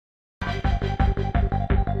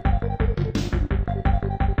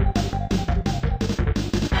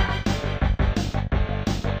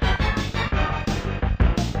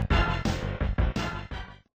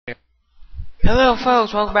Hello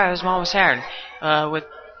folks, welcome back to this Mabosaturn. With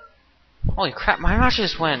holy crap, my mouse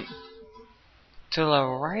just went to the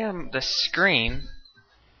right of the screen.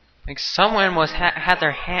 Like someone was had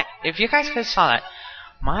their hand. If you guys could saw that,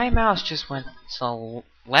 my mouse just went to the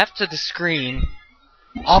left of the screen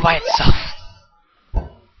all by itself.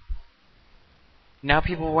 Now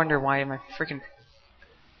people wonder why my freaking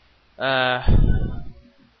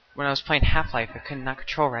when I was playing Half-Life I could not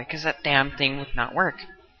control right because that damn thing would not work.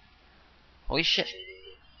 Holy shit.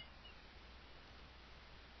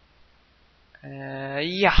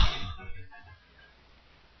 Yeah.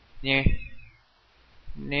 Near.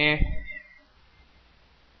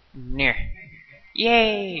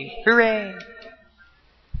 Yay! Hooray!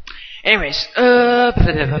 Anyways, Whee!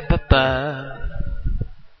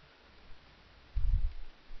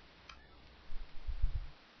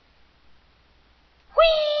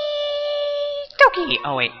 Doki!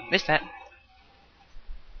 Oh wait, missed that.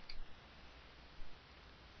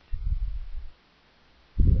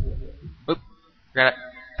 Oop. Gotta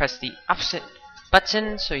press the opposite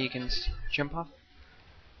button so you can jump off.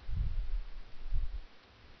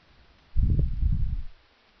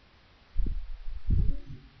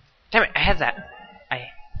 Damn it, I had that.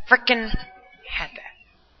 I frickin' had that.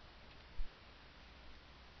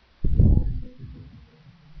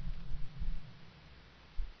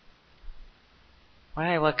 Why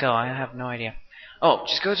did I let go? I have no idea. Oh,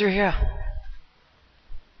 just go through here.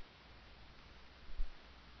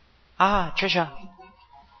 Ah, Trisha.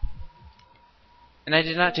 And I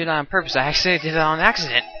did not do that on purpose. I actually did it on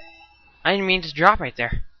accident. I didn't mean to drop right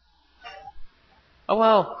there. Oh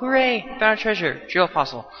well, hooray! Found a treasure. Drill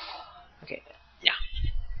fossil. Okay, yeah.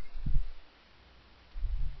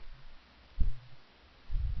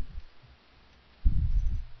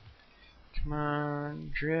 Come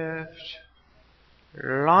on, drift.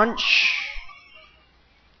 Launch.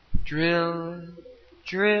 Drill.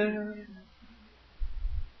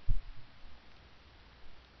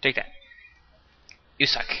 Take that. You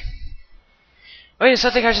suck. Wait,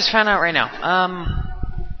 something I just found out right now.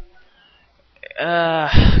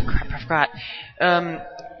 Crap, I forgot.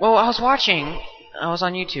 Well, I was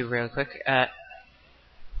on YouTube really quick.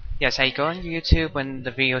 Yes, I go on YouTube when the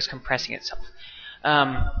video is compressing itself.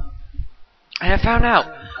 And I found out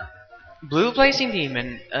Blue Blazing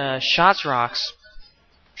Demon, Shot Rocks.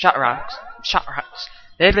 I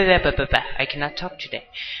cannot talk today.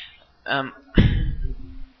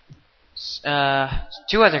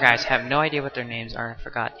 Two other guys have no idea what their names are. I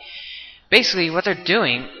forgot. Basically, what they're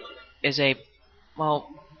doing is I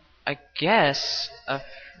guess,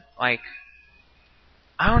 like,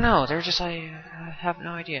 I don't know. They're just I have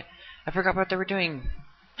no idea. I forgot what they were doing.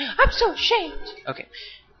 I'm so ashamed. Okay.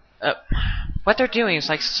 What they're doing is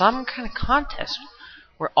like some kind of contest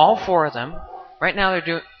where all four of them. Right now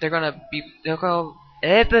they're gonna be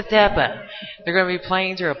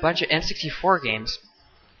playing through a bunch of N64 games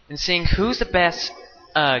and seeing who's the best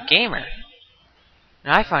gamer.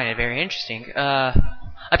 And I find it very interesting.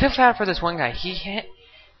 I feel bad for this one guy.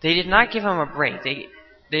 They did not give him a break. They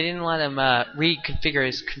didn't let him reconfigure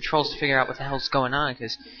his controls to figure out what the hell's going on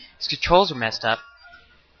because his controls were messed up.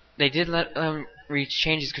 They did let him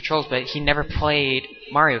change his controls, but he never played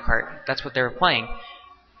Mario Kart. That's what they were playing.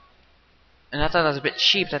 And I thought that was a bit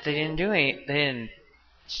cheap that they didn't do it. They didn't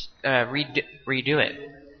redo it.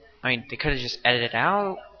 I mean, they could have just edited it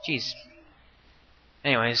out. Jeez.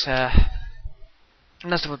 Anyways,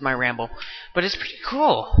 enough with my ramble. But it's pretty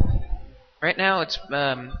cool. Right now, it's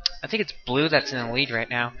I think it's Blue that's in the lead right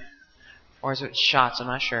now, or is it Shots? I'm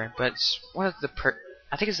not sure. But it's one of the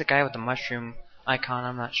I think it's the guy with the mushroom icon.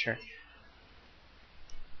 I'm not sure.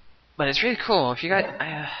 But it's really cool. If you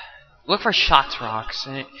guys look for Shots Rocks,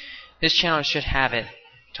 and his channel should have it.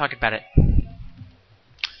 Talk about it.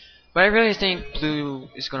 But I really think Blue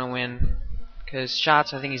is gonna win because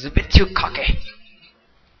Shots, I think he's a bit too cocky.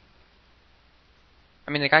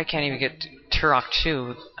 I mean, the guy can't even get Turok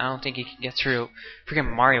 2. I don't think he can get through freaking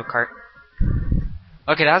Mario Kart.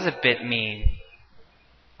 Okay, that was a bit mean.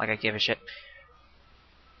 Like I give a shit.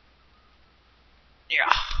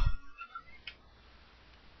 Yeah.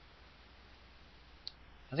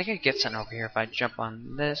 I think I could get something over here if I jump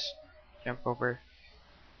on this. Jump over.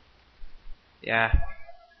 Yeah.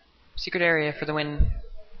 Secret area for the win.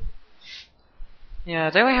 Yeah,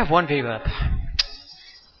 they only have one video up.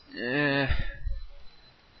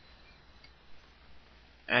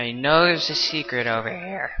 I know there's a secret over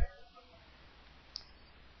here.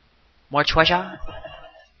 More treasure?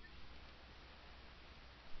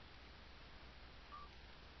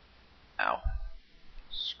 Ow.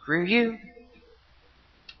 Screw you.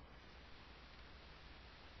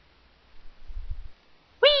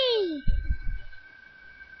 Whee!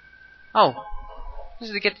 Oh, this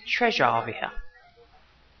is to get the treasure over here.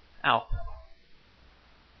 Ow.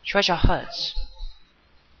 Treasure huts.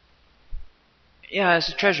 Yeah, it's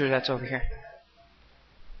a treasure that's over here.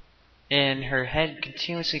 And her head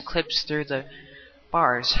continuously clips through the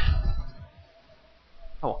bars.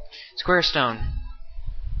 Oh, square stone.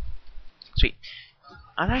 Sweet.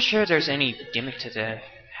 I'm not sure there's any gimmick to the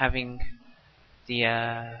having the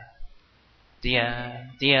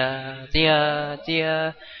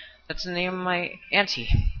that's the name of my auntie.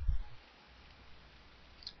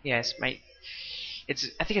 Yes, I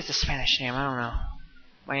think it's a Spanish name, I don't know.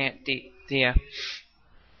 My aunt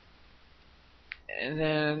and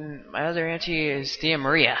then my other auntie is Tia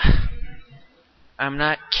Maria. I'm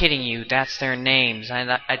not kidding you, that's their names.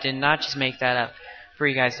 I did not just make that up for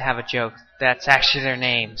you guys to have a joke. That's actually their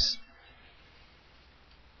names.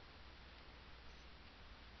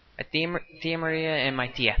 Tia Maria and my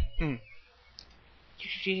tia.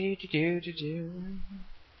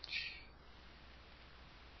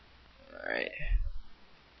 Alright.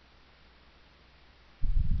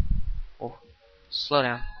 Oh, slow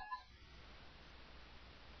down.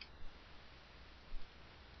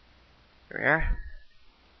 Here we are.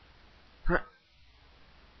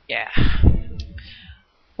 Yeah.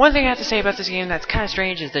 One thing I have to say about this game that's kind of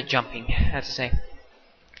strange is the jumping, I have to say.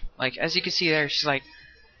 Like, as you can see there, she's like,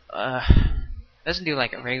 doesn't do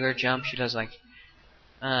like a regular jump, she does like,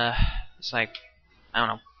 it's like, I don't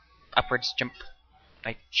know, upwards jump.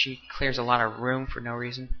 Like, she clears a lot of room for no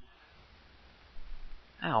reason.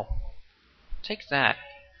 Ow. Take that.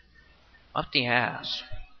 Up the ass.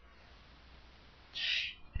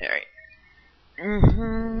 Alright.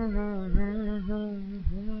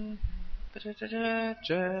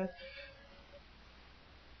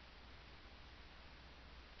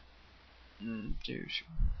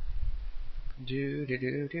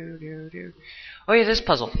 Oh yeah, this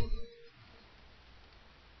puzzle.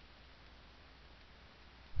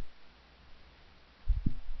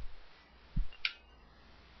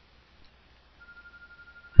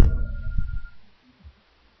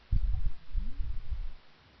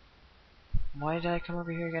 Why did I come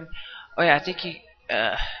over here again? Oh yeah, I think he,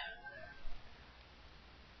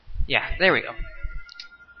 yeah, there we go.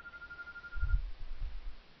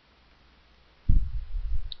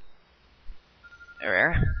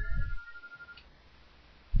 There.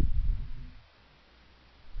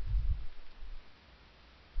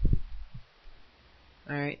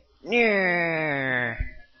 Alright. Yeah.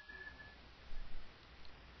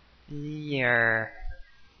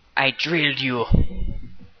 I drilled you.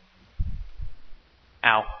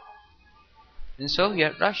 Ow. In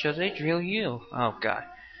Soviet Russia, they drill you. Oh god.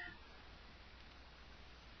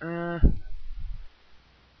 I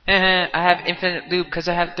have infinite loop because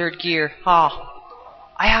I have third gear. Ha.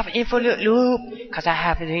 I have infinite loop because I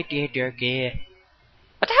have third gear.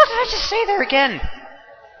 What the hell did I just say there again?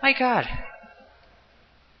 My god.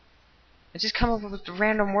 I just come up with a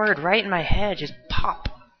random word right in my head. Just pop.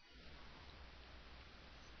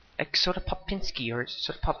 Like Soda Popinski or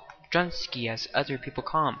Soda Popdrunsky as other people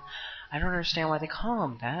call him. I don't understand why they call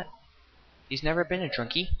him that. He's never been a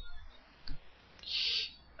drunkie.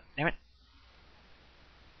 Damn it.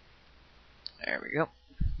 There we go.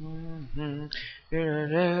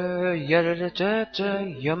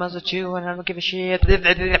 Your mother too, and I don't give a shit.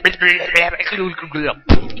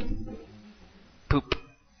 Poop.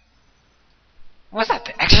 Was that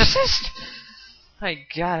The Exorcist? My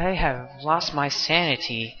god, I have lost my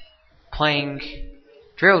sanity playing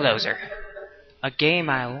Drill Dozer, a game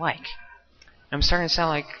I like. I'm starting to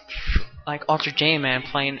sound like Ultra J-Man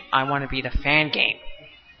playing I Want to Be the Fan game.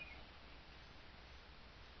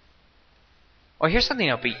 Well, here's something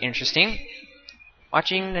that'll be interesting.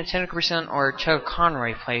 Watching Nintendo Capri or Chuck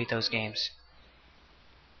Conroy play those games.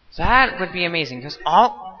 That would be amazing, because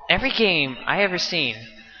every game I ever seen,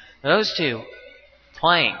 those two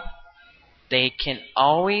playing, they can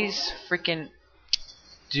always freaking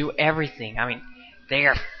do everything. I mean, they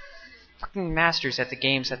are fucking masters at the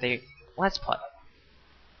games that they let's play.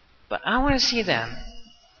 But I want to see them.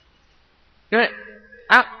 I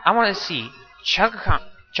want to see Chuck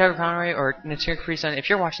Conroy or Nintendo Capri Sun. If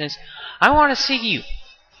you're watching this, I want to see you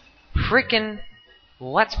freaking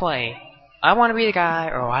let's play I Want to Be the Guy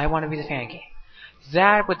or I Want to Be the Fan game.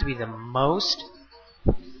 That would be the most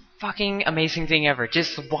fucking amazing thing ever.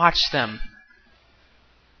 Just watch them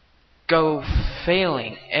go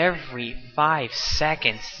failing every 5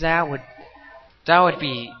 seconds. That would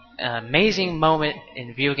be an amazing moment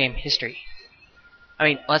in video game history. I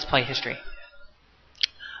mean, let's play history.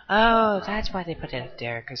 Oh, that's why they put it up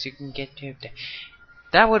there, because you can get to it.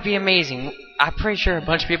 That would be amazing. I'm pretty sure a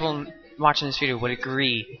bunch of people watching this video would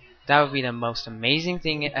agree That would be the most amazing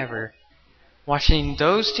thing ever. Watching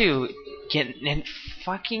those two get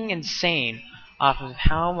fucking insane off of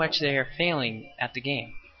how much they are failing at the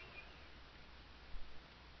game.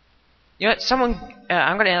 You know what? Someone,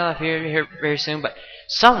 I'm gonna end off here very soon, but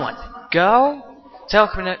someone go tell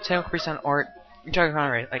Capri-san or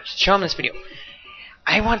like show them this video.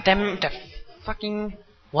 I want them to fucking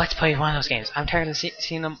let's play one of those games. I'm tired of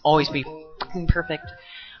seeing them always be fucking perfect.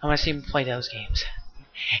 I want to see them play those games.